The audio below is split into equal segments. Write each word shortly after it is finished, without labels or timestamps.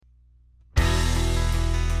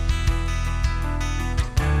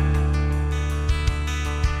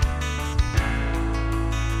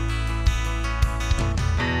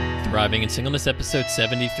Thriving in Singleness, episode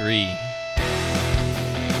 73.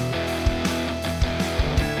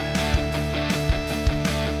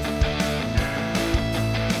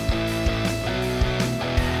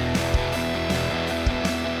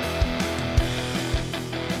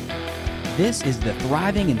 This is the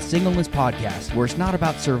Thriving in Singleness podcast, where it's not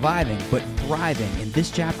about surviving, but thriving in this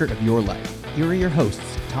chapter of your life. Here are your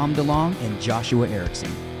hosts, Tom DeLong and Joshua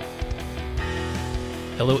Erickson.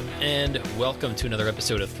 Hello and welcome to another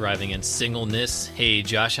episode of Thriving in Singleness. Hey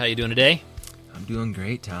Josh, how you doing today? I'm doing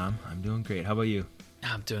great, Tom. I'm doing great. How about you?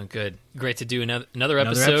 I'm doing good. Great to do another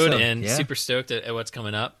episode and yeah. Super stoked at what's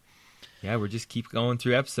coming up. Yeah, we're just keep going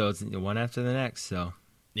through episodes, one after the next. So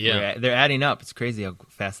yeah, they're adding up. It's crazy how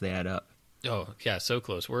fast they add up. Oh yeah, so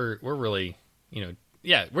close. We're really, we're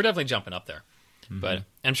definitely jumping up there. But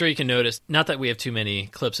I'm sure you can notice, not that we have too many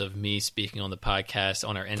clips of me speaking on the podcast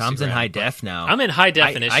on our Instagram. Tom's in high def now. I'm in high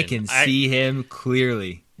definition. I can see him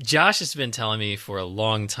clearly. Josh has been telling me for a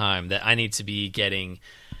long time that I need to be getting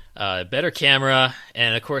a better camera.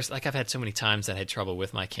 And of course, I've had so many times that I had trouble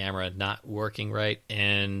with my camera not working right.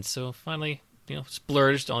 And so finally,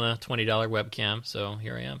 splurged on a $20 webcam. So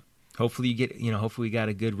here I am. Hopefully hopefully we got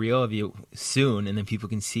a good reel of you soon, and then people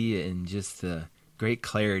can see it in just the great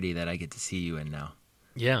clarity that I get to see you in now.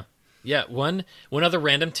 Yeah. One other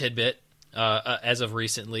random tidbit as of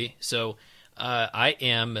recently. So I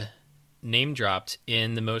am name dropped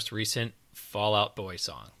in the most recent Fall Out Boy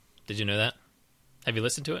song. Did you know that? Have you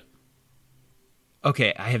listened to it?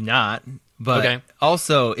 Okay, I have not. But okay.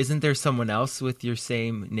 Also, isn't there someone else with your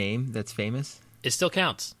same name that's famous? It still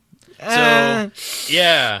counts. So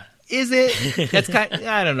yeah. Is it? That's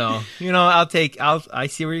I don't know. I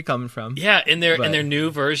see where you're coming from. Yeah, in their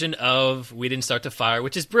new version of We Didn't Start the Fire,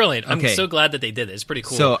 which is brilliant. I'm so glad that they did it. It's pretty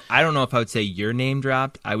cool. So I don't know if I would say your name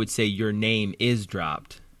dropped. I would say your name is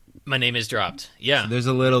dropped. My name is dropped. Yeah. So there's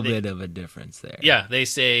a little bit of a difference there. Yeah, they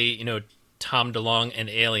say, Tom DeLong and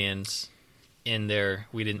Aliens in their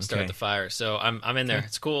We Didn't Start the Fire. So I'm in there.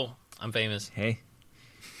 It's cool. I'm famous. Hey.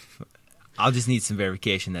 I'll just need some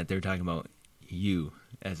verification that they're talking about you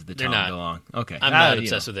as the Tom DeLong. Okay. I'm not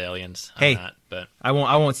obsessed with aliens. I'm not, but I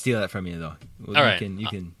won't steal that from you though. All right. You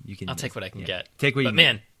can I'll take what I can get. Take what you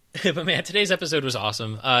can get. But man, today's episode was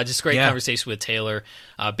awesome. Just great conversation with Taylor.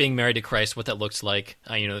 Being married to Christ, what that looks like.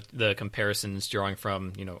 The comparisons drawing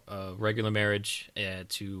from a regular marriage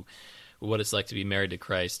to what it's like to be married to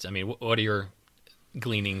Christ. I mean, what are your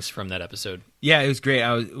gleanings from that episode? Yeah, it was great.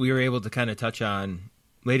 We were able to kind of touch on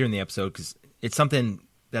later in the episode because it's something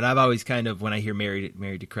that I've always kind of, when I hear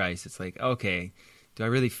married to Christ, it's like, okay, do I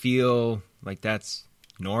really feel like that's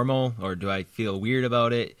normal, or do I feel weird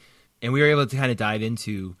about it? And we were able to kind of dive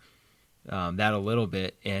into that a little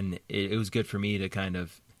bit, and it was good for me to kind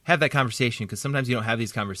of have that conversation, because sometimes you don't have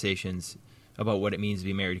these conversations about what it means to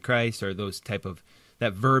be married to Christ, or those type of,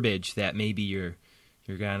 that verbiage that maybe you're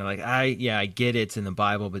kind of like, I get it's in the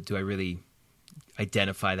Bible, but do I really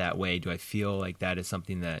identify that way? Do I feel like that is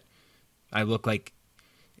something that I look like?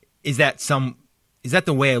 Is that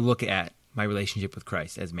the way I look at my relationship with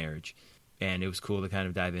Christ as marriage? And it was cool to kind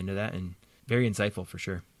of dive into that, and very insightful for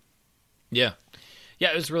sure. Yeah,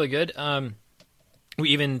 it was really good. We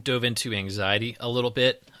even dove into anxiety a little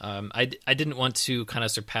bit. I didn't want to kind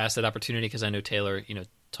of surpass that opportunity because I know Taylor,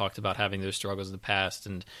 talked about having those struggles in the past,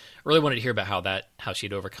 and really wanted to hear about how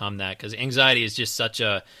she'd overcome that, because anxiety is just such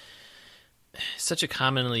a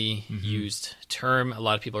commonly used term. A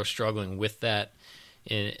lot of people are struggling with that,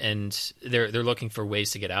 and they're looking for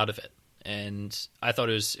ways to get out of it. And I thought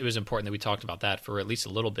it was important that we talked about that for at least a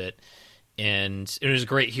little bit. And it was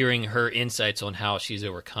great hearing her insights on how she's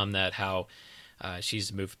overcome that, how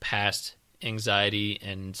she's moved past anxiety,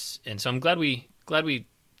 and so I'm glad we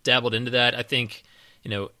dabbled into that. I think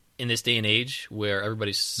in this day and age where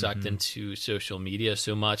everybody's sucked into social media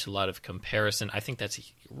so much, a lot of comparison, I think that's a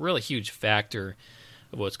really huge factor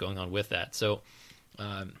of what's going on with that. So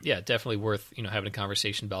definitely worth having a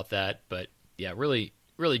conversation about that. But yeah, really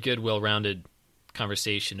really good, well-rounded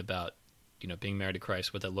conversation about being married to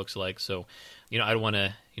Christ, what that looks like. So I don't want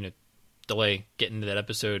to delay getting into that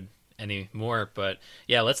episode anymore. But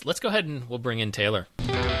yeah, let's go ahead and we'll bring in Taylor.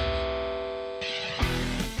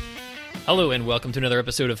 Hello and welcome to another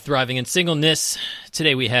episode of Thriving in Singleness.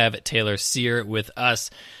 Today we have Taylor Sear with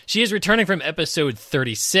us. She is returning from episode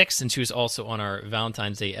 36, and she was also on our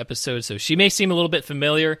Valentine's Day episode, so she may seem a little bit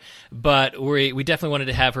familiar, but we definitely wanted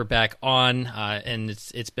to have her back on, and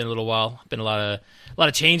it's been a little while. Been a lot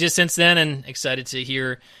of changes since then, and excited to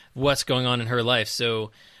hear what's going on in her life.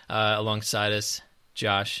 So alongside us,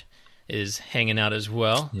 Josh is hanging out as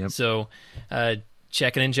well. Yep. So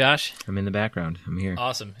checking in, Josh? I'm in the background. I'm here.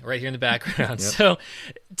 Awesome. Right here in the background. Yep. So,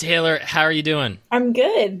 Taylor, how are you doing? I'm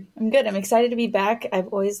good. I'm excited to be back. I've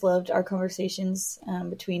always loved our conversations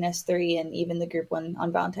between us three and even the group one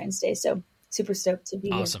on Valentine's Day. So super stoked to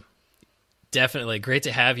be Awesome. Definitely. Great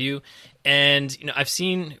to have you. And, I've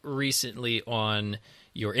seen recently on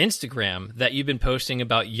your Instagram that you've been posting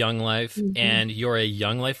about Young Life, and you're a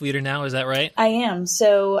Young Life leader now. Is that right? I am.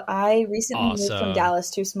 So I recently moved Awesome. from Dallas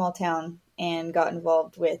to a small town and got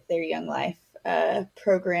involved with their Young Life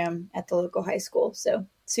program at the local high school. So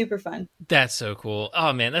super fun. That's so cool.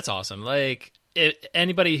 Oh, man, that's awesome. Like,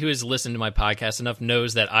 anybody who has listened to my podcast enough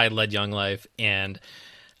knows that I led Young Life, and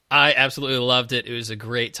I absolutely loved it. It was a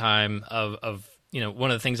great time of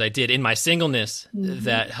one of the things I did in my singleness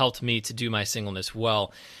that helped me to do my singleness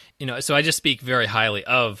well. So I just speak very highly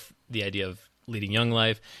of the idea of leading Young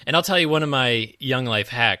Life. And I'll tell you one of my Young Life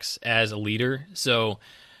hacks as a leader. So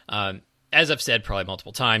as I've said probably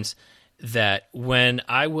multiple times, that when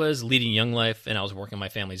I was leading Young Life and I was working on my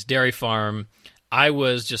family's dairy farm, I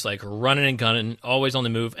was just like running and gunning, always on the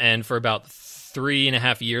move. And for about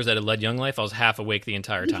 3.5 years that I led Young Life, I was half awake the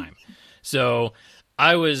entire time. So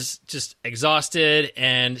I was just exhausted.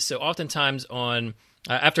 And so oftentimes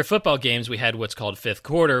after football games, we had what's called Fifth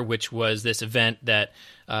Quarter, which was this event that,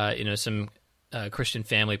 some Christian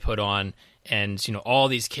family put on. And, all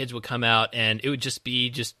these kids would come out, and it would just be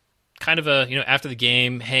just kind of a, after the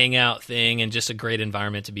game hangout thing, and just a great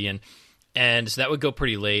environment to be in. And so that would go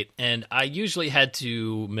pretty late. And I usually had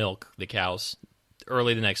to milk the cows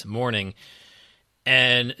early the next morning.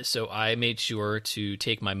 And so I made sure to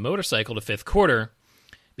take my motorcycle to Fifth Quarter,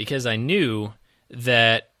 because I knew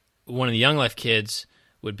that one of the Young Life kids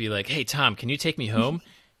would be like, "Hey, Tom, can you take me home?"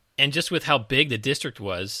 And just with how big the district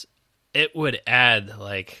was, it would add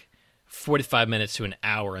like 45 minutes to an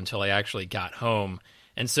hour until I actually got home.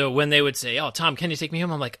 And so when they would say, "Oh, Tom, can you take me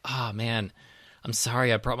home?" I'm like, "Oh, man, I'm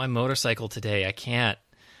sorry. I brought my motorcycle today. I can't."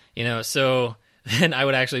 So then I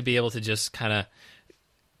would actually be able to just kind of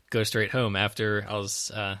go straight home after I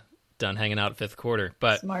was done hanging out at Fifth Quarter.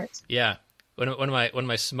 But Smart. yeah, one of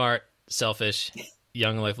my smart, selfish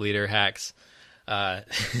Young Life leader hacks. But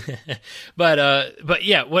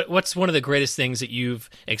yeah, what's one of the greatest things that you've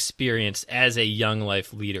experienced as a Young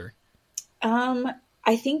Life leader?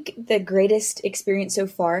 I think the greatest experience so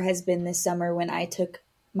far has been this summer when I took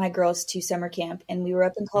my girls to summer camp, and we were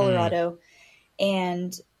up in Colorado,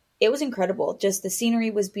 and it was incredible. Just the scenery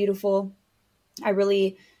was beautiful. I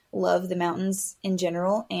really love the mountains in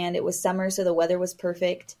general, and it was summer, so the weather was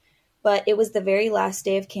perfect. But it was the very last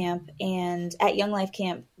day of camp, and at Young Life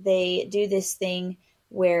Camp, they do this thing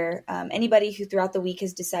where anybody who throughout the week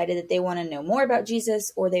has decided that they want to know more about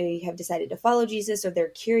Jesus, or they have decided to follow Jesus, or they're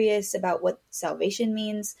curious about what salvation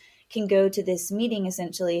means, can go to this meeting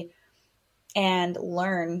essentially and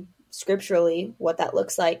learn scripturally what that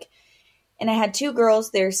looks like. And I had two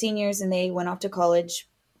girls, they're seniors, and they went off to college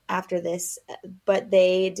after this, but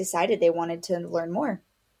they decided they wanted to learn more.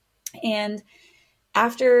 And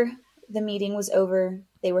after the meeting was over,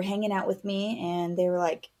 they were hanging out with me, and they were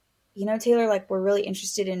like, Taylor, like, we're really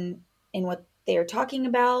interested in what they are talking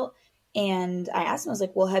about. And I asked them, I was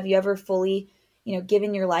like, well, have you ever fully,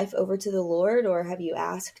 given your life over to the Lord, or have you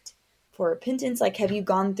asked for repentance? Like, have you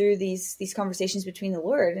gone through these conversations between the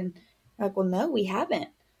Lord? And they're like, well, no, we haven't.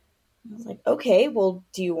 I was like, okay, well,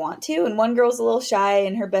 do you want to? And one girl's a little shy,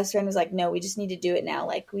 and her best friend was like, no, we just need to do it now.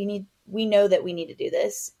 Like, we know that we need to do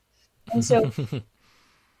this. And so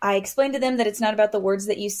I explained to them that it's not about the words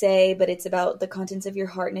that you say, but it's about the contents of your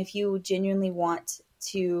heart. And if you genuinely want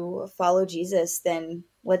to follow Jesus, then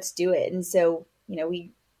let's do it. And so, we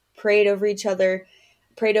prayed over each other,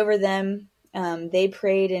 prayed over them. They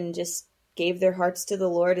prayed and just gave their hearts to the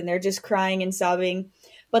Lord, and they're just crying and sobbing.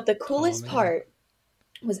 But the coolest part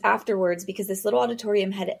was afterwards, because this little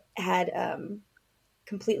auditorium had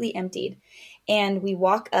completely emptied, and we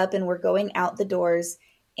walk up and we're going out the doors,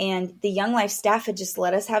 and the Young Life staff had just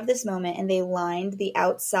let us have this moment, and they lined the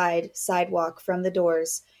outside sidewalk from the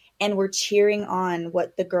doors and were cheering on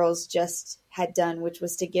what the girls just had done, which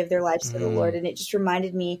was to give their lives to the Lord. And it just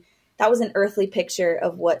reminded me, that was an earthly picture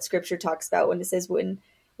of what Scripture talks about when it says, when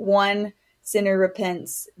one sinner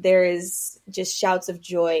repents, there is just shouts of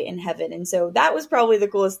joy in heaven. And so that was probably the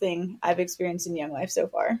coolest thing I've experienced in Young Life so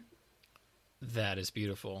far. That is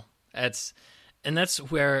beautiful. That's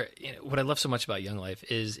where what I love so much about Young Life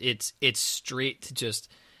is it's straight to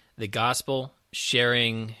just the gospel,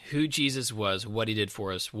 sharing who Jesus was, what he did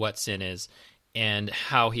for us, what sin is, and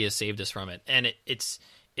how he has saved us from it. And it's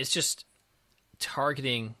just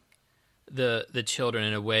targeting the children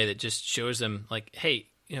in a way that just shows them, like, hey,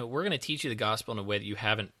 we're going to teach you the gospel in a way that you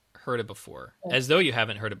haven't heard it before, as though you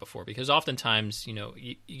haven't heard it before, because oftentimes,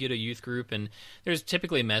 you get a youth group and there's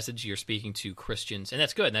typically a message you're speaking to Christians, and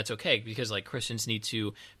that's good and that's okay, because like Christians need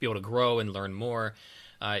to be able to grow and learn more.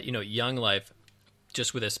 Young Life,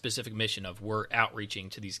 just with a specific mission of we're outreaching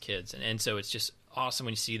to these kids, and so it's just awesome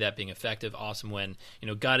when you see that being effective. Awesome when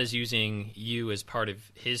God is using you as part of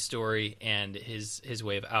His story and His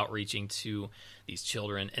way of outreaching to these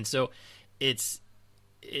children, and so it's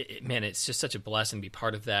just such a blessing to be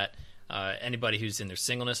part of that. Anybody who's in their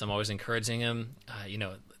singleness, I'm always encouraging them.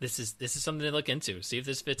 This is something to look into. See if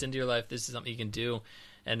this fits into your life. This is something you can do,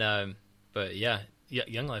 and but yeah,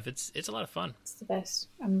 Young Life, it's a lot of fun. It's the best.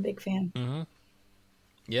 I'm a big fan. Mm-hmm.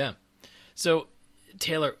 Yeah. So,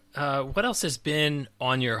 Taylor, what else has been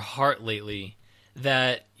on your heart lately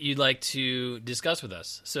that you'd like to discuss with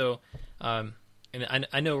us? So, and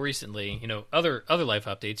I know recently, other life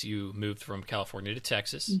updates, you moved from California to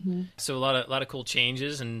Texas. Mm-hmm. So a lot of cool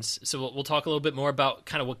changes, and so we'll talk a little bit more about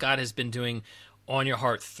kind of what God has been doing on your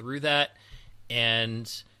heart through that,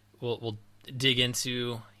 and we'll dig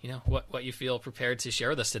into what you feel prepared to share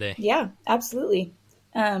with us today. Yeah, absolutely.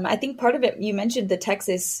 I think part of it, you mentioned the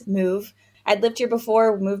Texas move. I'd lived here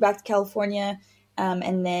before, moved back to California,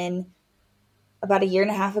 and then about a year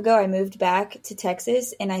and a half ago, I moved back to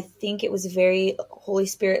Texas, and I think it was very Holy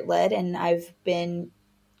Spirit led, and I've been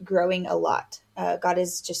growing a lot. God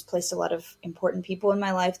has just placed a lot of important people in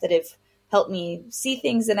my life that have helped me see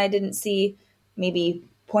things that I didn't see, maybe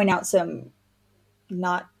point out some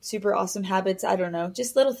not super awesome habits. I don't know,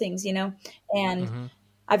 just little things, and mm-hmm.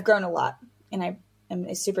 I've grown a lot, and I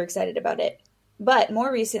am super excited about it. But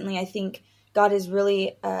more recently, I think God has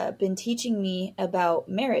really been teaching me about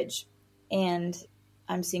marriage, and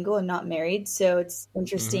I'm single and not married. So it's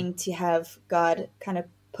interesting mm-hmm. to have God kind of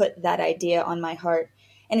put that idea on my heart.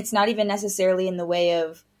 And it's not even necessarily in the way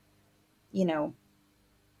of,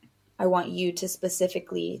 I want you to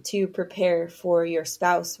specifically to prepare for your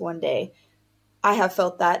spouse one day. I have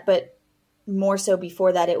felt that, but more so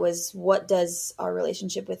before that, it was, what does our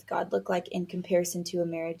relationship with God look like in comparison to a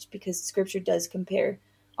marriage? Because Scripture does compare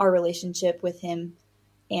our relationship with Him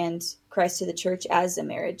and Christ to the church as a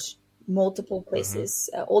marriage. Multiple places,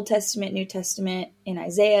 mm-hmm. Old Testament, New Testament, in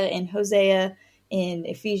Isaiah, in Hosea, in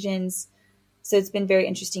Ephesians. So it's been very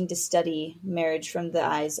interesting to study marriage from the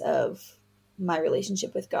eyes of my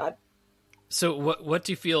relationship with God. So what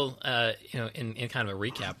do you feel, in kind of a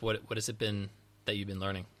recap, what has it been that you've been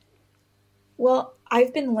learning? Well,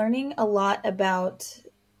 I've been learning a lot about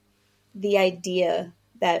the idea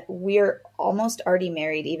that we're almost already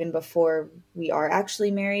married even before we are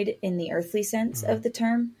actually married in the earthly sense mm-hmm. of the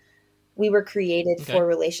term. We were created for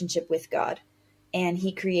relationship with God, and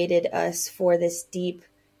He created us for this deep,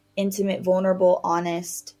 intimate, vulnerable,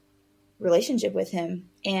 honest relationship with Him.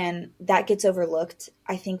 And that gets overlooked,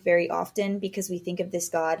 I think, very often, because we think of this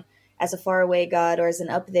God as a faraway God or as an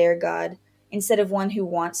up there God, instead of one who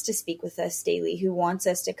wants to speak with us daily, who wants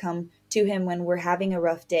us to come to Him when we're having a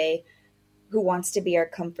rough day, who wants to be our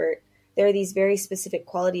comfort. There are these very specific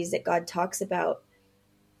qualities that God talks about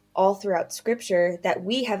all throughout Scripture that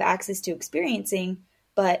we have access to experiencing,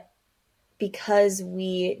 but because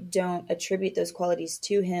we don't attribute those qualities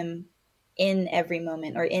to Him in every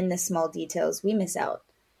moment or in the small details, we miss out.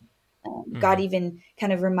 God even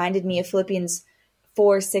kind of reminded me of Philippians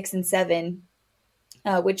 4, 6, and 7,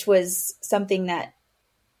 which was something that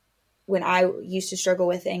when I used to struggle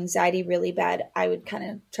with anxiety really bad, I would kind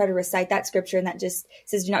of try to recite that scripture. And that just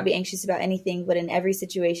says, do not be anxious about anything, but in every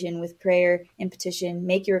situation with prayer and petition,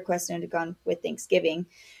 make your requests known to God with thanksgiving.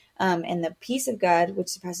 And the peace of God, which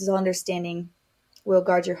surpasses all understanding, will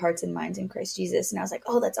guard your hearts and minds in Christ Jesus. And I was like,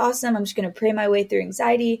 oh, that's awesome. I'm just going to pray my way through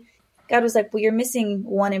anxiety. God was like, well, you're missing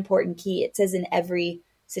one important key. It says in every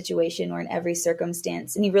situation or in every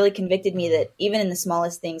circumstance. And He really convicted me that even in the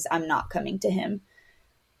smallest things, I'm not coming to Him.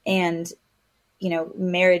 And,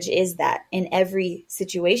 marriage is that. In every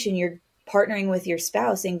situation, you're partnering with your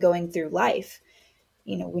spouse and going through life.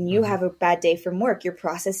 When you have a bad day from work, you're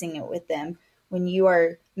processing it with them. When you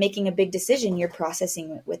are making a big decision, you're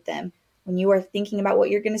processing it with them. When you are thinking about what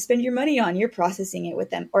you're going to spend your money on, you're processing it with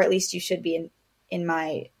them. Or at least you should be, in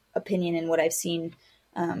my opinion, and what I've seen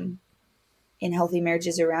in healthy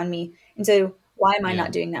marriages around me. And so why am I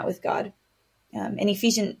not doing that with God? In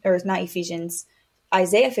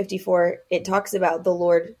Isaiah 54, it talks about the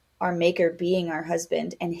Lord, our maker, being our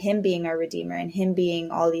husband, and Him being our redeemer, and Him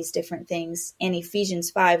being all these different things. And Ephesians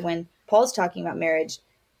 5, when Paul's talking about marriage,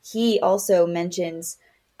 he also mentions,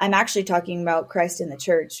 I'm actually talking about Christ and the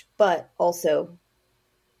church, but also,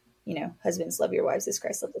 husbands, love your wives as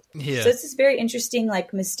Christ loved the church. So it's this very interesting,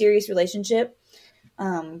 mysterious relationship.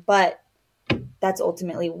 But that's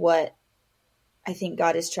ultimately what I think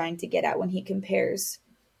God is trying to get at when he compares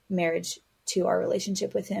marriage to our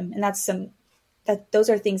relationship with him. And those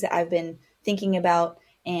are things that I've been thinking about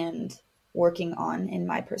and working on in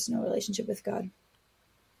my personal relationship with God.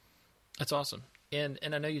 That's awesome. And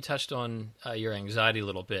I know you touched on your anxiety a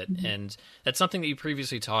little bit, and that's something that you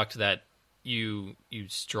previously talked that you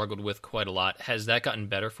struggled with quite a lot. Has that gotten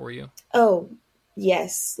better for you? Oh,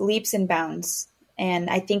 yes, leaps and bounds. And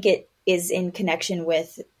I think it is in connection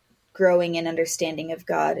with growing in understanding of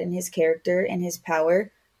God and his character and his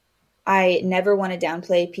power. I never want to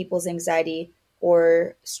downplay people's anxiety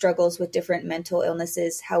or struggles with different mental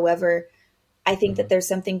illnesses. However, I think that there's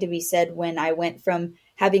something to be said when I went from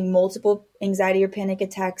having multiple anxiety or panic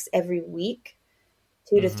attacks every week,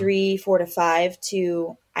 2 to 3, 4 to 5,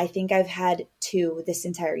 to I think I've had 2 this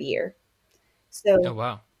entire year. So Oh,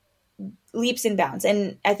 wow. leaps and bounds.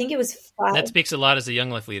 And I think it was 5. That speaks a lot as a Young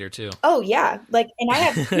Life leader, too. Oh yeah. And I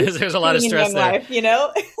have There's a lot of stress Young there. Life, you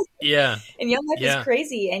know? Yeah. And Young Life is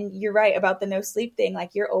crazy. And you're right about the no sleep thing.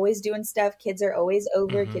 Like, you're always doing stuff. Kids are always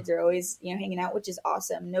over. Kids are always, hanging out, which is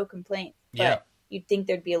awesome. No complaint. But you'd think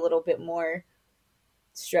there'd be a little bit more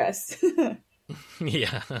stress.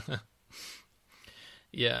 Yeah.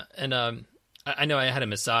 Yeah. And I know I had a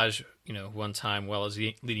massage, one time while I was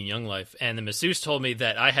leading Young Life, and the masseuse told me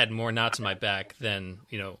that I had more knots in my back than,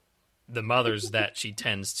 the mothers that she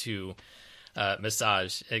tends to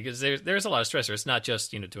massage, because there's a lot of stressor. It's not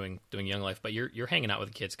just doing Young Life, but you're hanging out with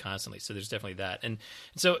the kids constantly. So there's definitely that. And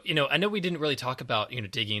so I know we didn't really talk about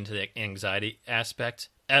digging into the anxiety aspect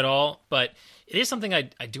at all, but it is something I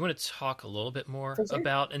do want to talk a little bit more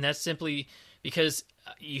about, and that's simply because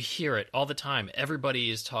you hear it all the time. Everybody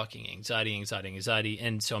is talking anxiety,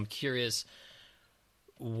 and so I'm curious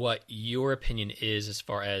what your opinion is as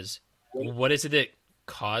far as what is it that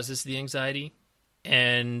causes the anxiety,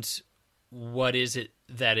 and what is it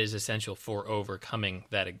that is essential for overcoming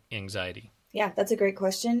that anxiety? Yeah, that's a great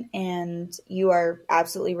question. And you are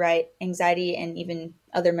absolutely right. Anxiety and even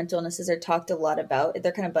other mental illnesses are talked a lot about.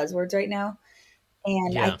 They're kind of buzzwords right now.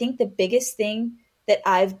 And I think the biggest thing that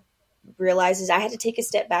I've realized is I had to take a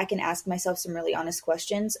step back and ask myself some really honest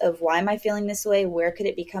questions of why am I feeling this way? Where could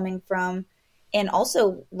it be coming from? And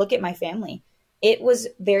also look at my family. It was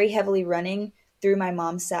very heavily running through my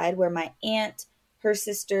mom's side, where my aunt, her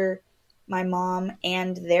sister, my mom,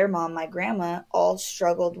 and their mom, my grandma, all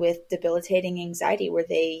struggled with debilitating anxiety where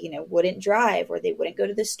they, wouldn't drive or they wouldn't go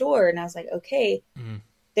to the store. And I was like, okay,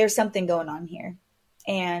 there's something going on here.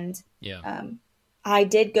 And I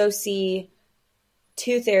did go see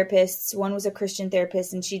 2 therapists. One was a Christian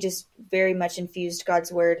therapist, and she just very much infused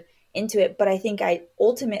God's word into it. But I think I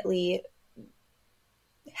ultimately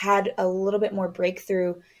had a little bit more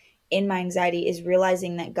breakthrough in my anxiety is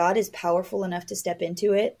realizing that God is powerful enough to step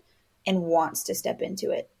into it and wants to step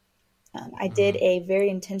into it. I did a very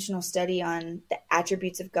intentional study on the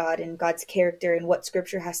attributes of God and God's character and what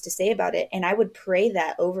scripture has to say about it. And I would pray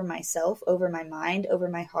that over myself, over my mind, over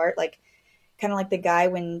my heart, kind of like the guy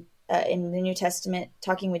when in the New Testament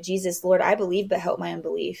talking with Jesus, Lord, I believe, but help my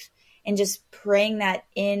unbelief. And just praying that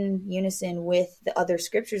in unison with the other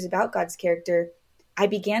scriptures about God's character, I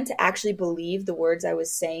began to actually believe the words I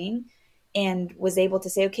was saying and was able to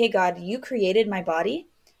say, okay, God, you created my body.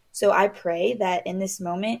 So I pray that in this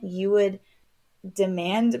moment, you would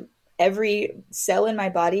demand every cell in my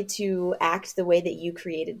body to act the way that you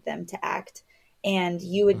created them to act. And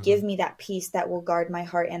you would give me that peace that will guard my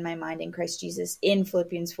heart and my mind in Christ Jesus in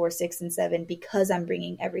Philippians 4, 6, and 7, because I'm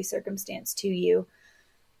bringing every circumstance to you.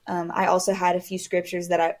 I also had a few scriptures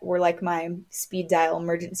that were like my speed dial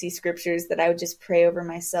emergency scriptures that I would just pray over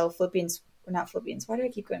myself. Why do I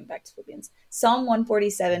keep going back to Philippians? Psalm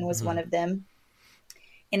 147 was one of them.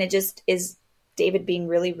 And it just is David being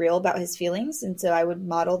really real about his feelings. And so I would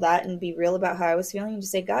model that and be real about how I was feeling and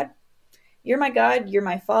just say, God, you're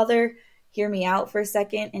my father. Hear me out for a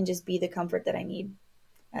second and just be the comfort that I need.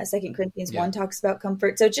 2 Corinthians 1 talks about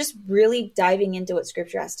comfort. So just really diving into what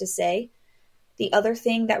scripture has to say. The other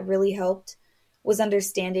thing that really helped was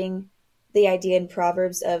understanding the idea in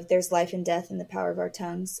Proverbs of there's life and death in the power of our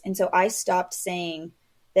tongues. And so I stopped saying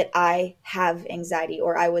that I have anxiety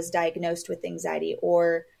or I was diagnosed with anxiety,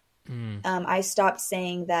 or I stopped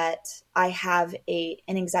saying that I have an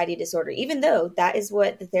anxiety disorder, even though that is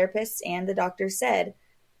what the therapists and the doctors said.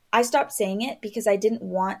 I stopped saying it because I didn't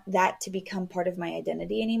want that to become part of my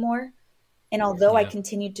identity anymore. And although I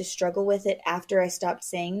continued to struggle with it after I stopped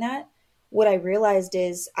saying that, what I realized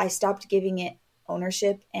is I stopped giving it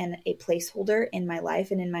ownership and a placeholder in my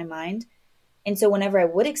life and in my mind. And so whenever I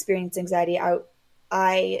would experience anxiety,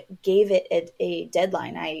 I gave it a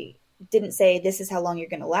deadline. I didn't say, this is how long you're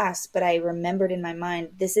going to last, but I remembered in my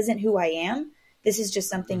mind, this isn't who I am. This is just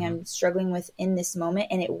something I'm struggling with in this moment,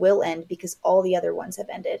 and it will end because all the other ones have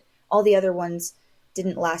ended. All the other ones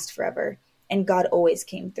didn't last forever, and God always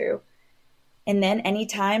came through. And then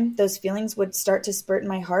anytime those feelings would start to spurt in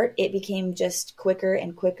my heart, it became just quicker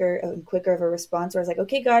and quicker and quicker of a response where I was like,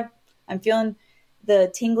 okay, God, I'm feeling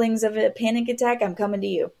the tinglings of a panic attack. I'm coming to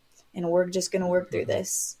you, and we're just going to work through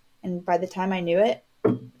this. And by the time I knew it,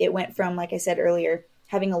 it went from, like I said earlier,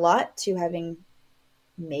 having a lot to having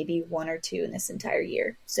maybe one or two in this entire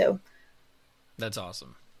year. So that's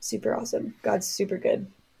awesome. Super awesome. God's super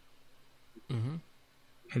good. Mm-hmm.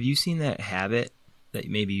 Have you seen that habit that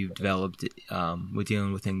maybe you've developed with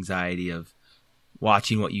dealing with anxiety of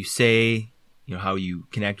watching what you say, how you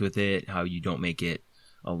connect with it, how you don't make it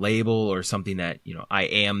a label or something that, I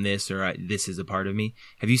am this or this is a part of me?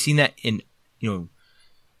 Have you seen that be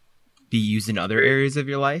used in other areas of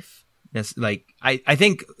your life? That's like, I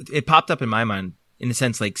think it popped up in my mind in a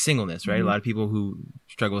sense like singleness, right? Mm-hmm. A lot of people who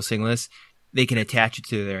struggle with singleness, they can attach it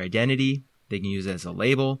to their identity. They can use it as a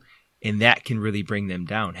label, and that can really bring them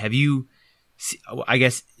down. Have you, I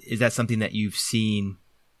guess, is that something that you've seen?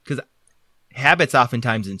 Because habits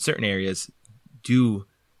oftentimes in certain areas do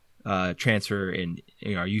transfer and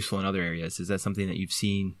are useful in other areas. Is that something that you've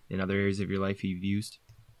seen in other areas of your life you've used?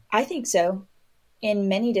 I think so. In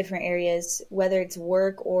many different areas, whether it's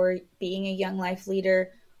work or being a young life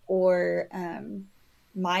leader or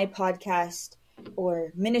my podcast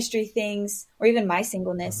or ministry things, or even my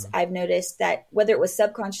singleness, I've noticed that whether it was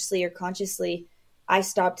subconsciously or consciously, I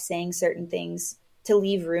stopped saying certain things to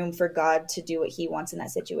leave room for God to do what he wants in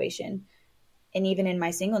that situation. And even in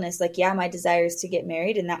my singleness, like, yeah, my desire is to get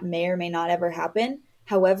married, and that may or may not ever happen.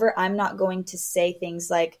 However, I'm not going to say things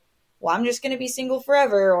like, well, I'm just going to be single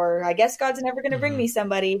forever, or I guess God's never going to bring me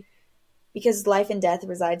somebody, because life and death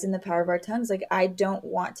resides in the power of our tongues. Like, I don't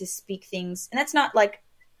want to speak things. And that's not like,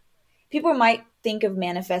 people might think of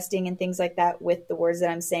manifesting and things like that with the words that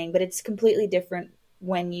I'm saying, but it's completely different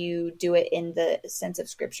when you do it in the sense of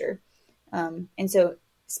Scripture. And so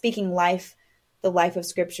speaking life, the life of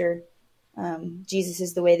Scripture, Jesus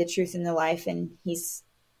is the way, the truth, and the life, and he's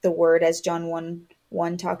the word, as John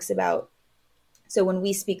 1:1 talks about. So when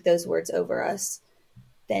we speak those words over us,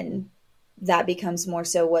 then that becomes more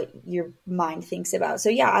so what your mind thinks about. So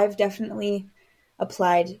yeah, I've definitely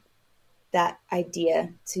applied that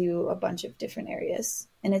idea to a bunch of different areas,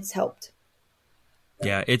 and it's helped.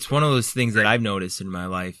 Yeah, it's one of those things that I've noticed in my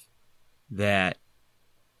life that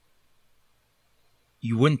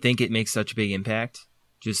you wouldn't think it makes such a big impact.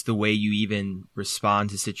 Just the way you even respond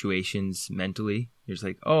to situations mentally. You're just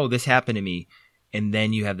like, oh, this happened to me. And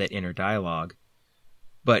then you have that inner dialogue.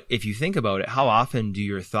 But if you think about it, how often do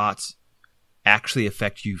your thoughts actually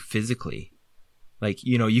affect you physically? Like,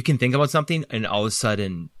 you can think about something and all of a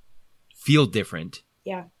sudden feel different.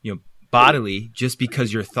 Yeah. Bodily, just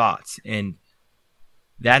because your thoughts. And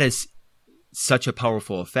that is such a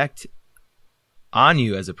powerful effect on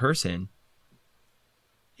you as a person.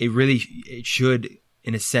 It should,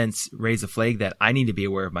 in a sense, raise a flag that I need to be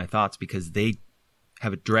aware of my thoughts, because they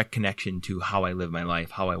have a direct connection to how I live my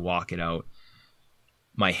life, how I walk it out,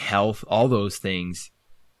 my health, all those things.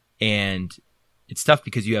 And it's tough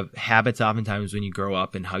because you have habits oftentimes when you grow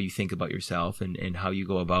up and how you think about yourself and how you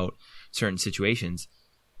go about certain situations.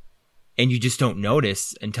 And you just don't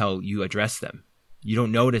notice until you address them. You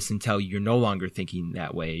don't notice until you're no longer thinking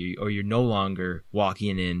that way, or you're no longer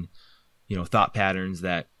walking in, thought patterns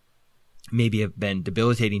that maybe have been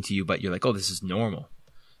debilitating to you, but you're like, oh, this is normal.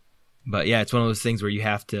 But yeah, it's one of those things where you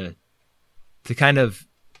have to kind of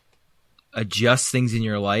adjust things in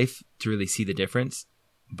your life to really see the difference.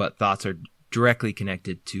 But thoughts are directly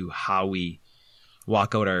connected to how we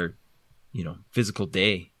walk out our, physical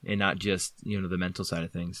day, and not just, the mental side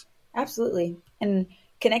of things. Absolutely. And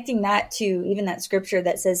connecting that to even that scripture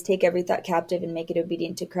that says, take every thought captive and make it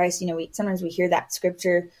obedient to Christ. Sometimes we hear that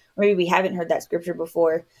scripture, or maybe we haven't heard that scripture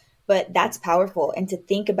before, but that's powerful. And to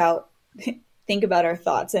think about our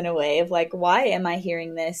thoughts in a way of like, why am I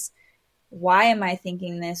hearing this? Why am I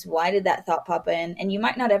thinking this? Why did that thought pop in? And you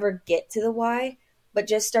might not ever get to the why, but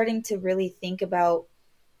just starting to really think about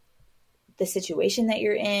the situation that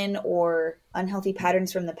you're in, or unhealthy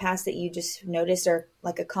patterns from the past that you just noticed are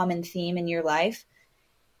like a common theme in your life.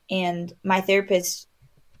 And my therapist,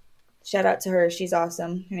 shout out to her, she's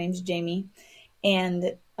awesome. Her name's Jamie.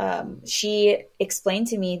 And she explained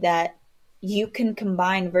to me that you can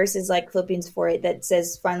combine verses like Philippians 4:8 that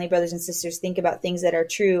says, finally, brothers and sisters, think about things that are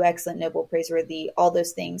true, excellent, noble, praiseworthy, all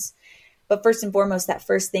those things. But first and foremost, that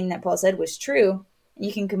first thing that Paul said was true. And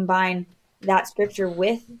you can combine that scripture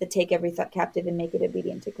with the take every thought captive and make it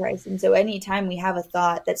obedient to Christ. And so anytime we have a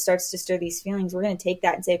thought that starts to stir these feelings, we're going to take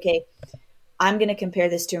that and say, okay, I'm going to compare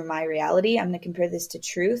this to my reality. I'm going to compare this to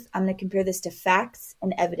truth. I'm going to compare this to facts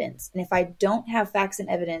and evidence. And if I don't have facts and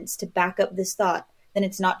evidence to back up this thought, then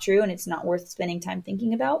it's not true and it's not worth spending time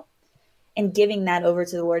thinking about. And giving that over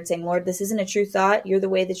to the Lord, saying, Lord, this isn't a true thought. You're the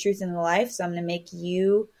way, the truth, and the life. So I'm going to make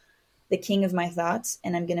you the king of my thoughts,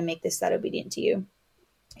 and I'm going to make this thought obedient to you.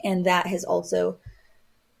 And that has also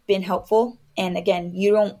been helpful. And again,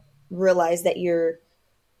 you don't realize that you're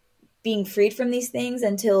being freed from these things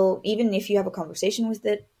until, even if you have a conversation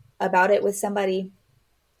about it with somebody,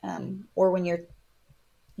 or when you're,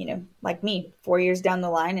 like me, 4 years down the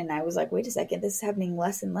line, and I was like, wait a second, this is happening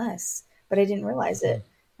less and less, but I didn't realize it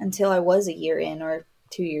until I was a year in or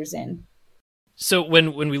 2 years in. So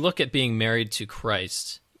when we look at being married to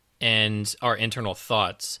Christ and our internal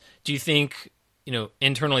thoughts, do you think,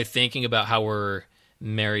 internally thinking about how we're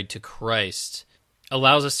married to Christ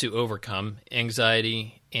allows us to overcome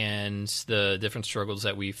anxiety and the different struggles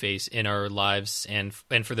that we face in our lives, and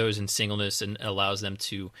for those in singleness, and allows them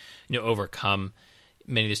to overcome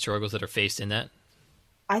many of the struggles that are faced in that?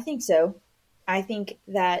 I think so. I think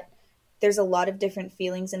that there's a lot of different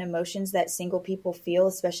feelings and emotions that single people feel,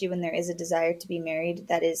 especially when there is a desire to be married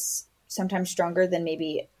that is sometimes stronger than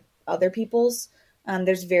maybe other people's.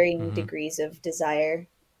 There's varying degrees of desire,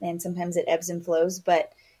 and sometimes it ebbs and flows,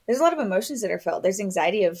 but there's a lot of emotions that are felt. There's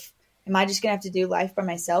anxiety of, am I just going to have to do life by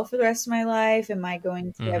myself for the rest of my life? Am I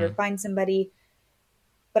going to ever find somebody?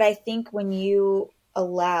 But I think when you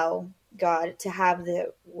allow God to have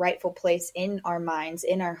the rightful place in our minds,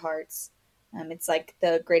 in our hearts, it's like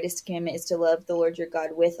the greatest commandment is to love the Lord your God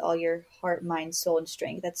with all your heart, mind, soul, and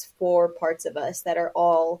strength. That's 4 parts of us that are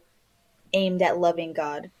all aimed at loving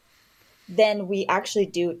God. Then we actually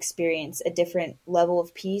do experience a different level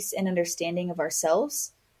of peace and understanding of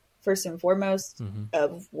ourselves, first and foremost,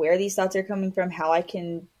 of where these thoughts are coming from, how I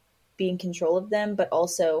can be in control of them, but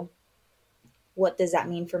also what does that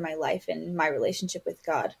mean for my life and my relationship with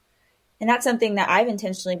God? And that's something that I've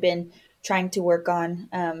intentionally been trying to work on.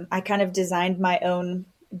 I kind of designed my own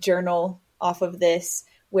journal off of this,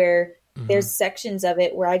 where there's sections of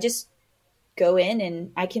it where I just go in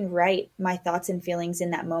and I can write my thoughts and feelings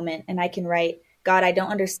in that moment. And I can write, God, I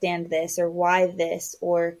don't understand this, or why this,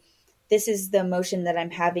 or this is the emotion that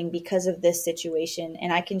I'm having because of this situation.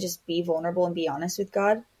 And I can just be vulnerable and be honest with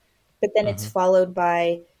God. But then it's followed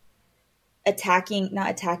by attacking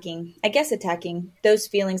those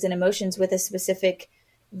feelings and emotions with a specific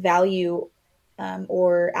value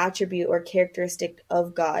or attribute or characteristic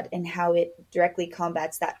of God, and how it directly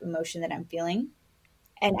combats that emotion that I'm feeling.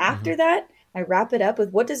 And after that, I wrap it up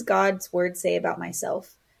with, what does God's word say about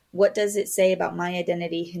myself? What does it say about my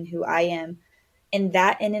identity and who I am? And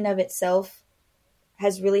that in and of itself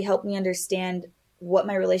has really helped me understand what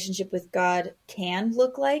my relationship with God can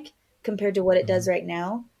look like compared to what it does right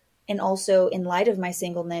now. And also, in light of my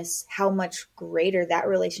singleness, how much greater that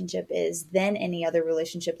relationship is than any other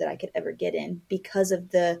relationship that I could ever get in, because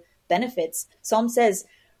of the benefits. Psalm says,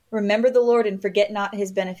 remember the Lord and forget not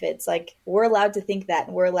his benefits. Like, we're allowed to think that,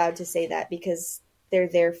 and we're allowed to say that because they're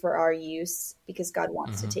there for our use, because God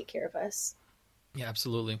wants to take care of us. Yeah,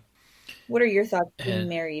 absolutely. What are your thoughts being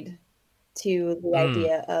married to the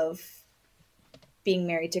idea of being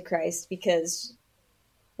married to Christ? Because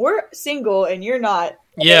we're single and you're not.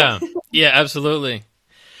 Yeah, absolutely.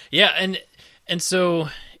 Yeah, and so,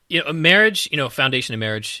 a marriage, foundation of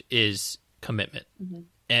marriage is commitment,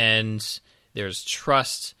 and there's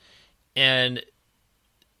trust, and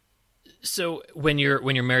so when you're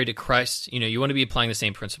married to Christ, you want to be applying the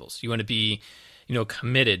same principles. You want to be,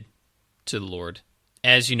 committed to the Lord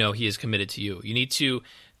as he is committed to you. You need to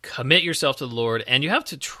commit yourself to the Lord, and you have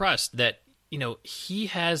to trust that he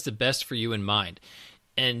has the best for you in mind.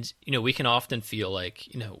 And we can often feel like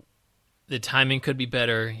the timing could be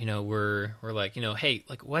better. We're like, hey,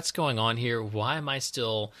 like, what's going on here? Why am I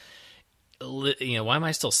still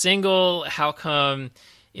single? How come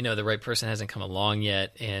the right person hasn't come along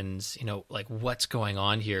yet? And like, what's going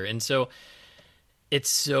on here? And so it's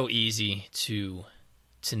so easy to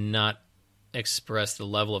not express the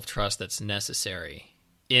level of trust that's necessary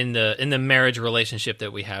in the marriage relationship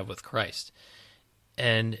that we have with Christ.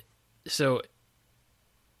 And so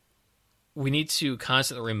we need to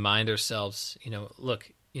constantly remind ourselves, look,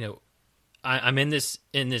 I'm in this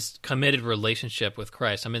committed relationship with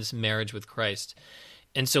Christ. I'm in this marriage with Christ.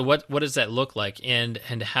 And so what does that look like? And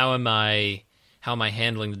how am I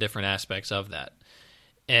handling the different aspects of that?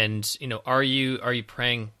 And, are you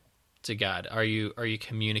praying to God? Are you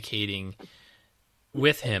communicating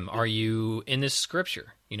with him? Are you in this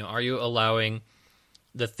scripture? Are you allowing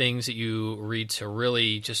the things that you read to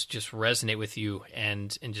really just resonate with you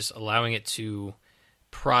and just allowing it to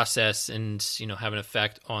process and, have an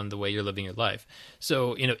effect on the way you're living your life?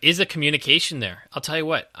 So, is the communication there? I'll tell you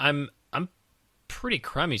what, I'm pretty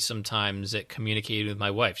crummy sometimes at communicating with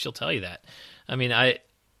my wife. She'll tell you that. I mean,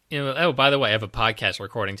 oh, by the way, I have a podcast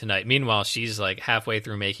recording tonight. Meanwhile, she's like halfway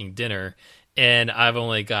through making dinner and I've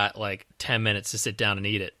only got like 10 minutes to sit down and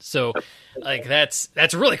eat it. So like, that's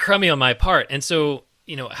really crummy on my part. And so,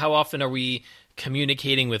 how often are we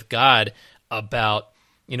communicating with God about,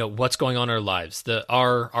 what's going on in our lives,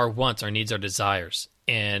 our wants, our needs, our desires.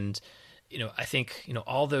 And, I think,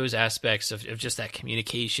 all those aspects of just that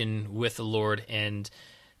communication with the Lord and,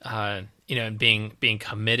 and being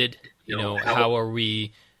committed, how are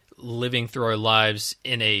we living through our lives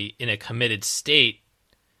in a committed state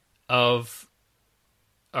of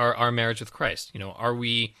our marriage with Christ? Are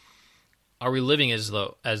we living as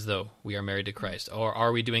though we are married to Christ, or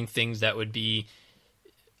are we doing things that would be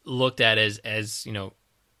looked at as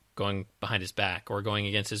going behind his back or going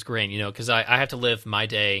against his grain? Because I have to live my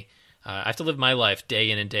day, I have to live my life day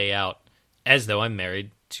in and day out as though I'm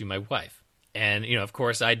married to my wife, and of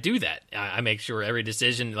course I do that. I make sure every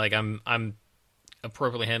decision, like I'm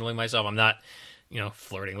appropriately handling myself. I'm not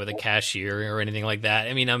flirting with a cashier or anything like that.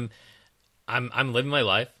 I mean, I'm living my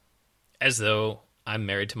life as though I'm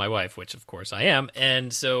married to my wife, which of course I am.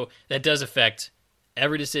 And so that does affect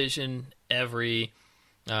every decision, every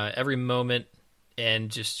moment,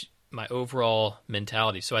 and just my overall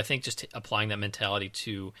mentality. So I think just applying that mentality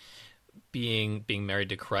to being married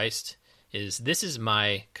to Christ this is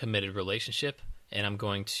my committed relationship, and I'm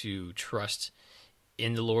going to trust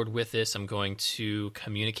in the Lord with this. I'm going to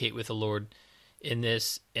communicate with the Lord in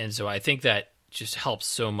this. And so I think that just helps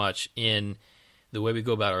so much in the way we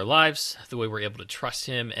go about our lives, the way we're able to trust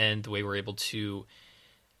him, and the way we're able to,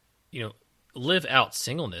 live out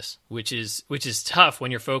singleness, which is tough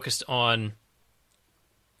when you're focused on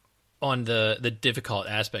the difficult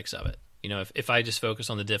aspects of it. If I just focus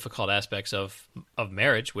on the difficult aspects of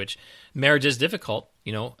marriage, which marriage is difficult,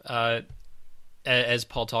 as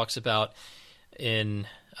Paul talks about in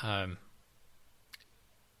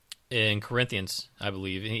Corinthians, I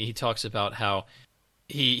believe, he talks about how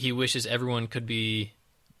he wishes everyone could be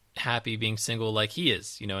happy being single like he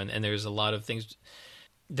is, and there's a lot of things,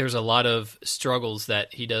 there's a lot of struggles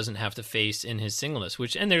that he doesn't have to face in his singleness,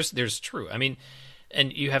 and there's true. I mean,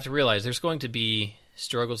 and you have to realize there's going to be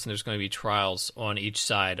struggles and there's going to be trials on each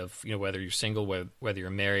side of, whether you're single, whether you're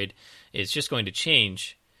married. It's just going to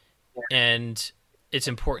change. And it's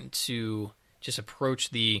important to just approach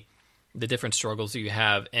the different struggles that you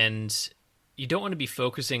have. And you don't want to be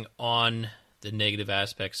focusing on the negative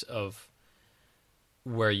aspects of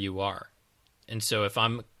where you are. And so if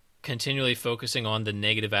I'm continually focusing on the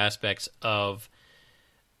negative aspects of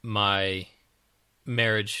my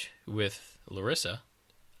marriage with Larissa,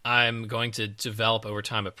 I'm going to develop over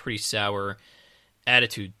time a pretty sour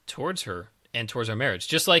attitude towards her and towards our marriage.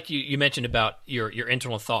 Just like you mentioned about your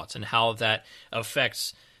internal thoughts and how that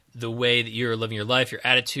affects the way that you're living your life, your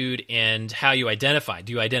attitude, and how you identify.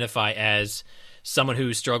 Do you identify as someone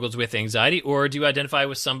who struggles with anxiety, or do you identify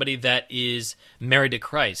with somebody that is married to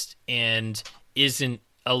Christ and isn't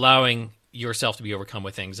allowing yourself to be overcome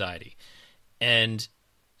with anxiety? And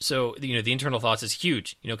so, the internal thoughts is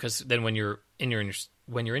huge, because then when you're in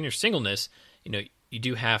your singleness, you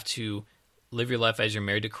do have to live your life as you're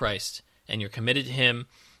married to Christ and you're committed to him,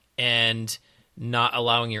 and not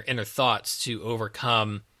allowing your inner thoughts to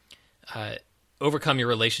overcome your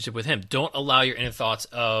relationship with him. Don't allow your inner thoughts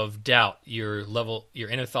of doubt, your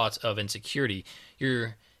inner thoughts of insecurity,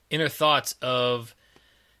 your inner thoughts of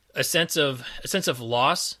a sense of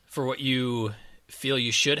loss for what you feel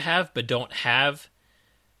you should have but don't have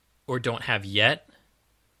or don't have yet.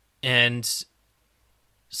 And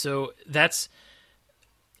so that's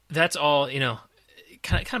all,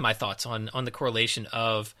 kind of my thoughts on the correlation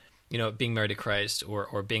of, being married to Christ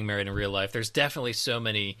or being married in real life. There's definitely so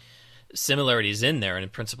many similarities in there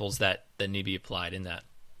and principles that need to be applied in that.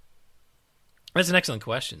 That's an excellent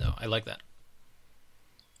question, though. I like that.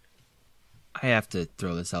 I have to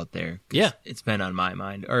throw this out there. Yeah. It's been on my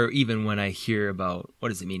mind. Or even when I hear about what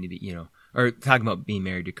does it mean to be, or talking about being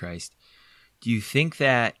married to Christ, do you think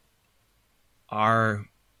that our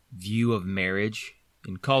view of marriage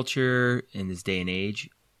in culture in this day and age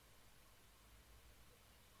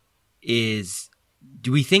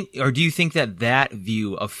do you think that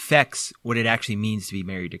view affects what it actually means to be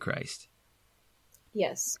married to Christ?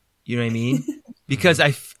 Yes. You know what I mean? Because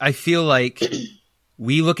I feel like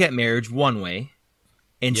we look at marriage one way,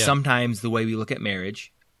 And sometimes the way we look at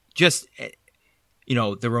marriage, just,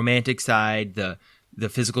 the romantic side, the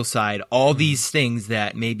physical side, all these things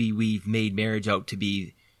that maybe we've made marriage out to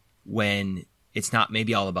be when it's not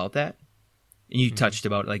maybe all about that. And you touched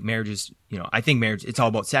about like marriages, I think marriage, it's all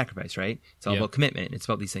about sacrifice, right? It's all about commitment. It's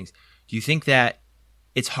about these things. Do you think that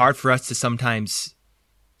it's hard for us to sometimes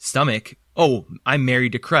stomach, oh, I'm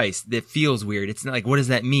married to Christ? That feels weird. It's not like, what does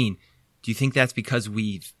that mean? Do you think that's because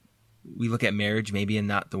we look at marriage maybe in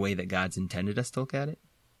not the way that God's intended us to look at it?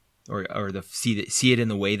 Or see it in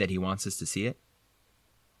the way that he wants us to see it?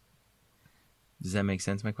 Does that make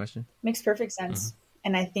sense, my question? Makes perfect sense.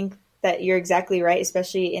 And I think that you're exactly right,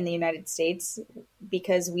 especially in the United States,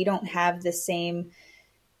 because we don't have the same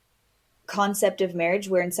concept of marriage,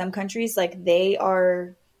 where in some countries, like they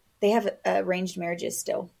have arranged marriages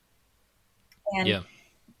still. And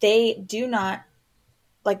they do not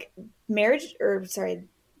like marriage, or sorry,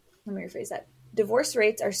 let me rephrase that. Divorce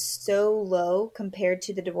rates are so low compared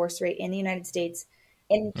to the divorce rate in the United States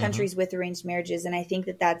in countries with arranged marriages. And I think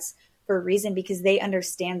that that's for a reason, because they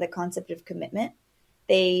understand the concept of commitment.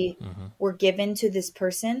 They were given to this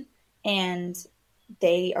person and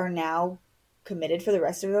they are now committed for the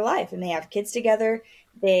rest of their life, and they have kids together.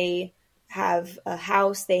 They have a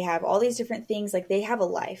house. They have all these different things. Like they have a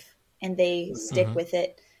life and they stick with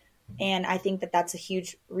it. And I think that that's a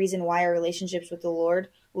huge reason why our relationships with the Lord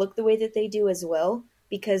look the way that they do as well,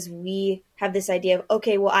 because we have this idea of,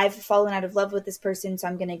 okay, well, I've fallen out of love with this person, so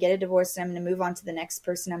I'm going to get a divorce and I'm going to move on to the next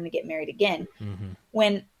person. I'm going to get married again.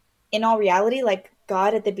 When in all reality, like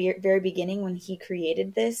God at the very beginning, when he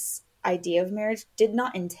created this idea of marriage, did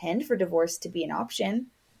not intend for divorce to be an option.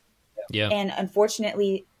 And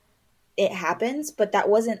unfortunately it happens, but that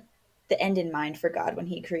wasn't the end in mind for God when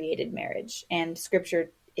he created marriage. And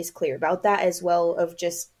scripture is clear about that as well, of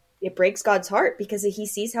just, it breaks God's heart because he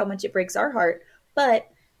sees how much it breaks our heart. But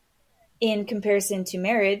in comparison to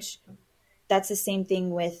marriage, that's the same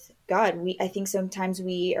thing with God. I think sometimes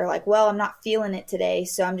we are like, well, I'm not feeling it today,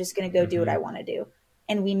 so I'm just going to go do what I want to do.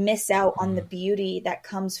 And we miss out on the beauty that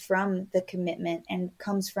comes from the commitment and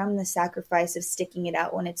comes from the sacrifice of sticking it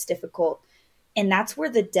out when it's difficult. And that's where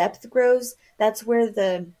the depth grows. That's where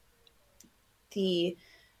the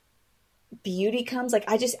beauty comes. Like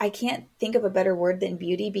I can't think of a better word than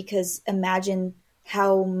beauty, because imagine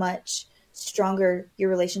how much stronger your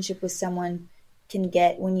relationship with someone can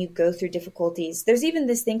get when you go through difficulties. There's even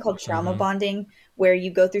this thing called trauma bonding, where you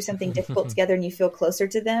go through something difficult together and you feel closer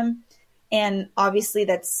to them. And obviously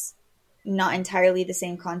that's not entirely the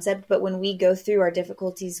same concept, but when we go through our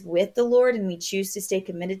difficulties with the Lord and we choose to stay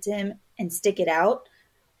committed to him and stick it out,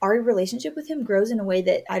 our relationship with him grows in a way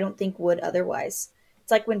that I don't think would otherwise.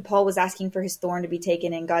 It's like when Paul was asking for his thorn to be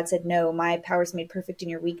taken and God said, no, my power is made perfect in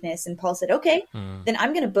your weakness. And Paul said, okay, then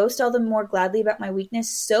I'm going to boast all the more gladly about my weakness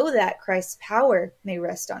so that Christ's power may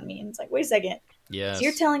rest on me. And it's like, wait a second. Yes. So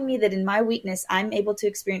you're telling me that in my weakness, I'm able to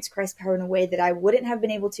experience Christ's power in a way that I wouldn't have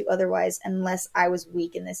been able to otherwise unless I was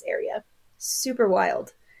weak in this area. Super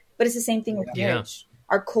wild. But it's the same thing with marriage.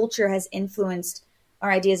 Our culture has influenced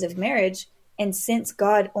our ideas of marriage. And since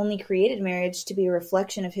God only created marriage to be a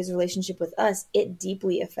reflection of his relationship with us, it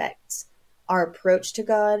deeply affects our approach to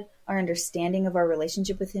God, our understanding of our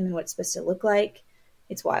relationship with him and what it's supposed to look like.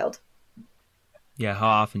 It's wild. Yeah, how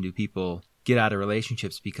often do people get out of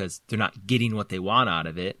relationships because they're not getting what they want out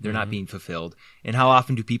of it? They're not being fulfilled. And how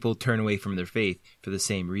often do people turn away from their faith for the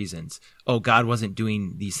same reasons? Oh, God wasn't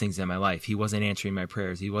doing these things in my life. He wasn't answering my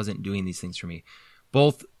prayers. He wasn't doing these things for me.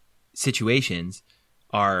 Both situations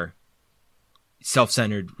are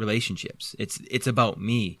self-centered relationships. It's about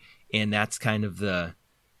me. And that's kind of the,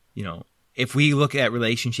 if we look at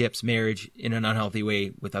relationships, marriage in an unhealthy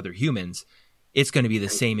way with other humans, it's going to be the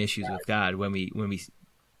same issues with God when we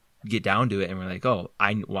get down to it and we're like, oh,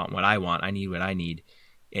 I want what I want. I need what I need.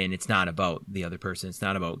 And it's not about the other person. It's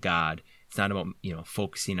not about God. It's not about,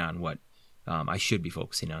 focusing on what I should be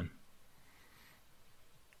focusing on.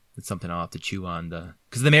 It's something I'll have to chew on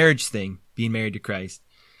because the marriage thing, being married to Christ,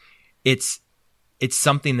 it's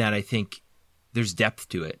something that I think there's depth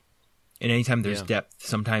to it. And anytime there's depth,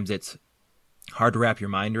 sometimes it's hard to wrap your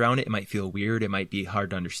mind around it. It might feel weird. It might be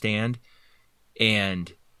hard to understand.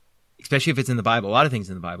 And especially if it's in the Bible, a lot of things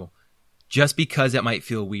in the Bible, just because it might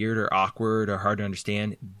feel weird or awkward or hard to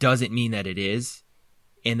understand doesn't mean that it is.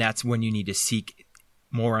 And that's when you need to seek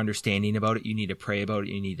more understanding about it. You need to pray about it.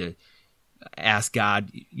 You need to ask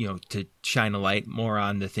God, to shine a light more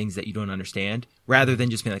on the things that you don't understand, rather than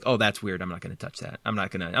just being like, oh, that's weird. I'm not going to touch that. I'm not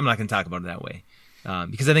going to talk about it that way.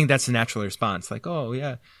 Because I think that's the natural response. Like, oh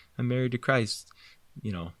yeah, I'm married to Christ.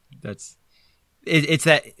 it's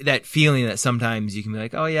that feeling that sometimes you can be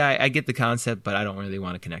like, oh yeah, I get the concept, but I don't really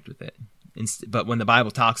want to connect with it. But when the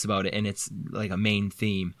Bible talks about it and it's like a main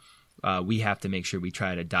theme, we have to make sure we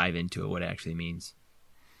try to dive into it, what it actually means.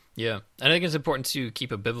 Yeah, and I think it's important to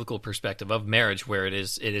keep a biblical perspective of marriage, where it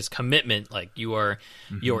is commitment. Like you're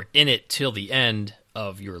in it till the end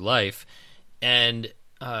of your life, and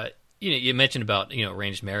you mentioned about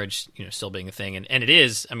arranged marriage still being a thing, and it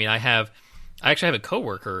is. I mean, I actually have a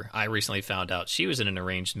coworker. I recently found out she was in an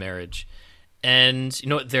arranged marriage, and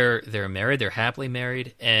they're married, they're happily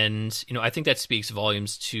married, and I think that speaks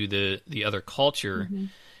volumes to the other culture,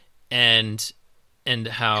 and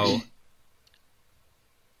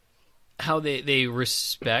how they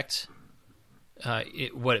respect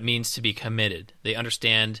what it means to be committed. They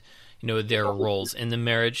understand, their roles in the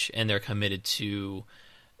marriage, and they're committed to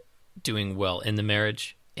doing well in the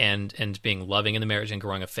marriage and being loving in the marriage and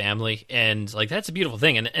growing a family. And like, that's a beautiful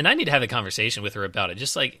thing. And I need to have a conversation with her about it.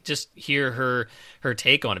 Just hear her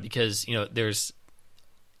take on it, because,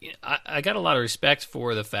 I got a lot of respect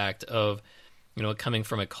for the fact of, coming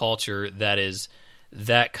from a culture that is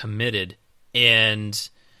that committed and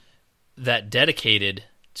that dedicated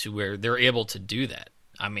to where they're able to do that.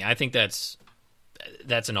 I mean, I think that's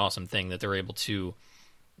an awesome thing that they're able to,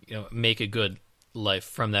 make a good life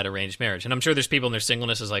from that arranged marriage. And I'm sure there's people in their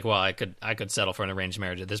singleness is like, well, I could settle for an arranged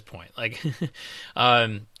marriage at this point. Like,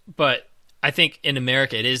 but I think in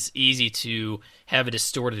America, it is easy to have a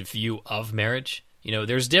distorted view of marriage.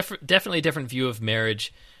 There's definitely a different view of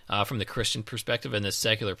marriage from the Christian perspective and the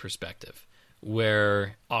secular perspective,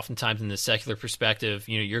 where oftentimes in the secular perspective,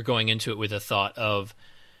 you're going into it with a thought of,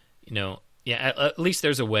 at least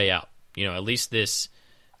there's a way out. At least this,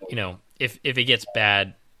 if it gets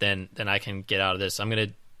bad, then I can get out of this. I'm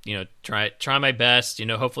going to, try my best,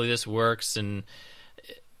 hopefully this works. And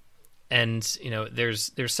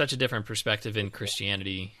there's such a different perspective in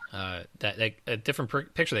Christianity, that a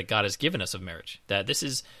different picture that God has given us of marriage, that this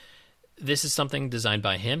is something designed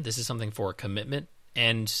by Him. This is something for commitment.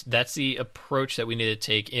 And that's the approach that we need to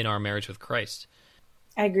take in our marriage with Christ.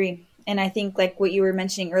 I agree. And I think like what you were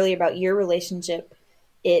mentioning earlier about your relationship,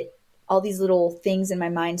 all these little things in my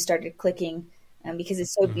mind started clicking, because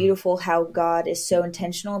it's so beautiful how God is so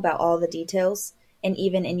intentional about all the details. And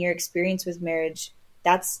even in your experience with marriage,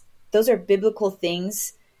 those are biblical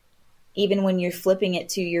things. Even when you're flipping it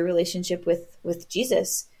to your relationship with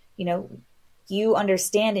Jesus, you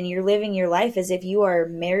understand and you're living your life as if you are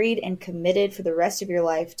married and committed for the rest of your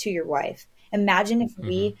life to your wife. Imagine if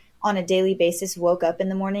we on a daily basis woke up in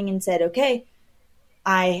the morning and said, okay,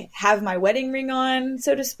 I have my wedding ring on,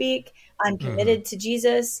 so to speak. I'm committed to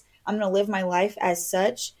Jesus. I'm going to live my life as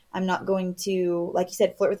such. I'm not going to, like you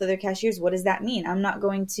said, flirt with other cashiers. What does that mean? I'm not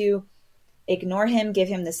going to ignore him, give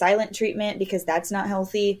him the silent treatment, because that's not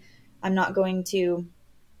healthy. I'm not going to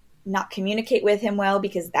not communicate with him well,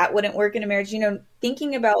 because that wouldn't work in a marriage.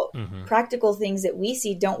 Thinking about practical things that we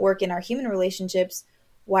see don't work in our human relationships.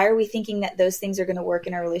 Why are we thinking that those things are going to work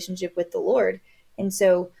in our relationship with the Lord? And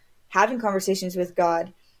so having conversations with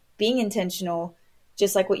God, being intentional,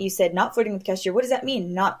 just like what you said, not flirting with the cashier. What does that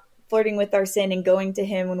mean? Not flirting with our sin and going to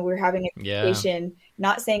him when we're having a conversation,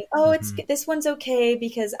 not saying, oh, this one's okay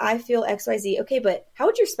because I feel XYZ. Okay, but how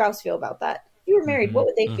would your spouse feel about that? If you were married, what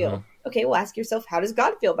would they feel? Okay, well, ask yourself, how does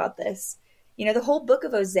God feel about this? The whole book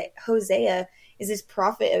of Hosea is this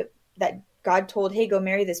prophet that God told, hey, go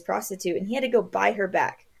marry this prostitute. And he had to go buy her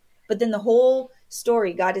back. But then the whole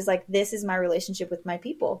story, God is like, this is my relationship with my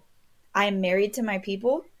people. I am married to my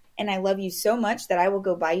people, and I love you so much that I will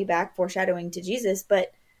go buy you back, foreshadowing to Jesus.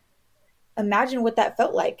 But imagine what that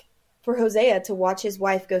felt like for Hosea to watch his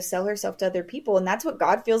wife go sell herself to other people. And that's what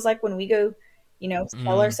God feels like when we go,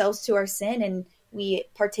 sell ourselves to our sin and we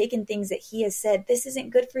partake in things that he has said, this isn't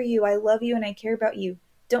good for you. I love you and I care about you.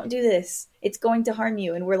 Don't do this. It's going to harm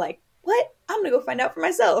you. And we're like, what? I'm going to go find out for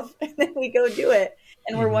myself. And then we go do it.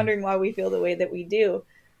 And we're wondering why we feel the way that we do.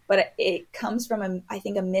 But it comes from, I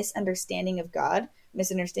think, a misunderstanding of God,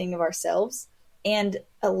 misunderstanding of ourselves, and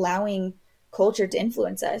allowing culture to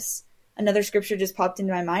influence us. Another scripture just popped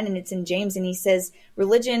into my mind, and it's in James, and he says,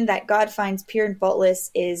 religion that God finds pure and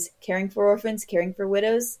faultless is caring for orphans, caring for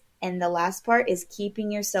widows, and the last part is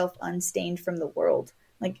keeping yourself unstained from the world.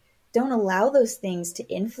 Like, don't allow those things to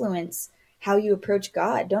influence how you approach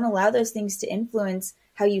God. Don't allow those things to influence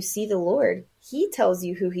how you see the Lord. He tells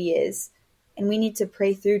you who he is, and we need to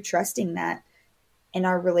pray through trusting that, and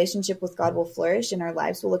our relationship with God will flourish, and our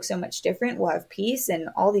lives will look so much different. We'll have peace and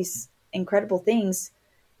all these incredible things.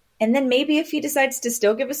 And then maybe if he decides to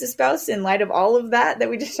still give us a spouse in light of all of that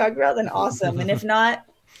we just talked about, then awesome. And if not,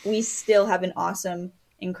 we still have an awesome,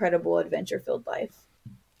 incredible, adventure-filled life.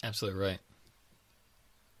 Absolutely right.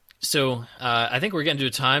 So I think we're getting to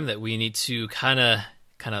a time that we need to kind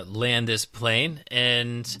of land this plane.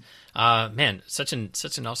 And man, such an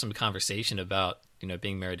awesome conversation about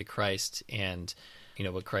being married to Christ and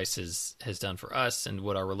what Christ has done for us and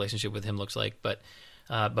what our relationship with Him looks like. But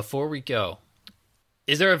before we go,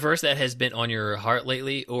 is there a verse that has been on your heart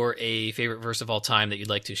lately, or a favorite verse of all time that you'd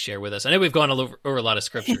like to share with us? I know we've gone over a lot of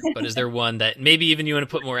scripture, but is there one that maybe even you want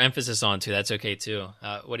to put more emphasis on too? That's okay too.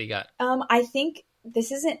 What do you got? I think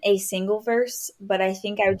this isn't a single verse, but I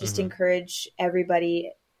think I would just encourage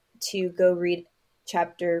everybody to go read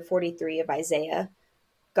chapter 43 of Isaiah.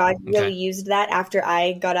 God really used that after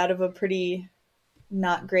I got out of a pretty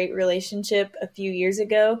not great relationship a few years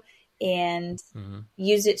ago, and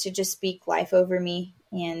used it to just speak life over me,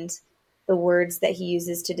 and the words that He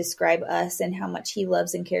uses to describe us and how much He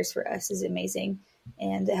loves and cares for us is amazing,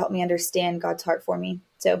 and it helped me understand God's heart for me.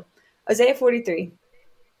 So Isaiah 43.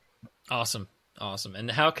 Awesome. And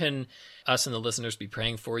how can us and the listeners be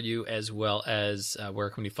praying for you, as well as where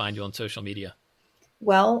can we find you on social media?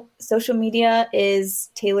 Well, social media is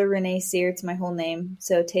Taylor Renee Cyr. It's my whole name.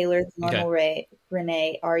 So Taylor, normal Renee,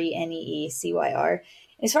 Reneecyr.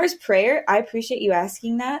 As far as prayer, I appreciate you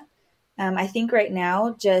asking that. I think right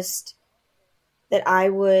now, just that I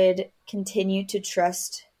would continue to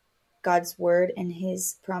trust God's word and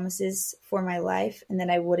His promises for my life, and that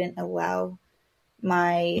I wouldn't allow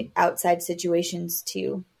my outside situations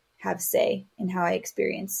to have say in how I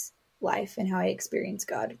experience life and how I experience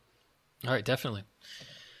God. All right, definitely.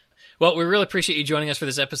 Well, we really appreciate you joining us for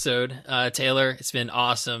this episode, Taylor. It's been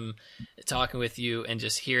awesome talking with you and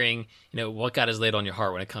just hearing, what God has laid on your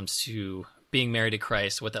heart when it comes to being married to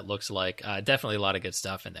Christ, what that looks like. Definitely a lot of good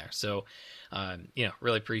stuff in there. So,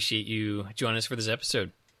 really appreciate you joining us for this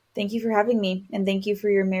episode. Thank you for having me, and thank you for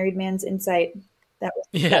your married man's insight. That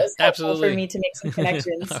was helpful absolutely for me to make some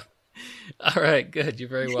connections. All right, good. You're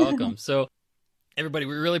very welcome. So, everybody,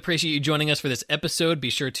 we really appreciate you joining us for this episode.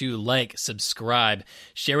 Be sure to like, subscribe,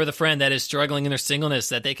 share with a friend that is struggling in their singleness,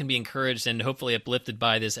 that they can be encouraged and hopefully uplifted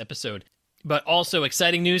by this episode. But also,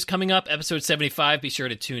 exciting news coming up, episode 75. Be sure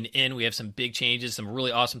to tune in. We have some big changes, some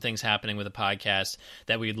really awesome things happening with the podcast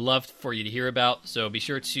that we'd love for you to hear about. So be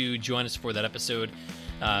sure to join us for that episode.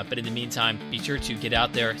 But in the meantime, be sure to get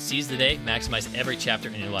out there, seize the day, maximize every chapter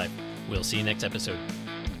in your life. We'll see you next episode.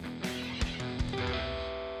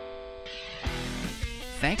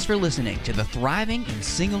 Thanks for listening to the Thriving in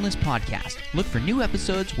Singleness podcast. Look for new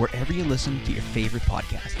episodes wherever you listen to your favorite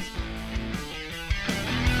podcasts.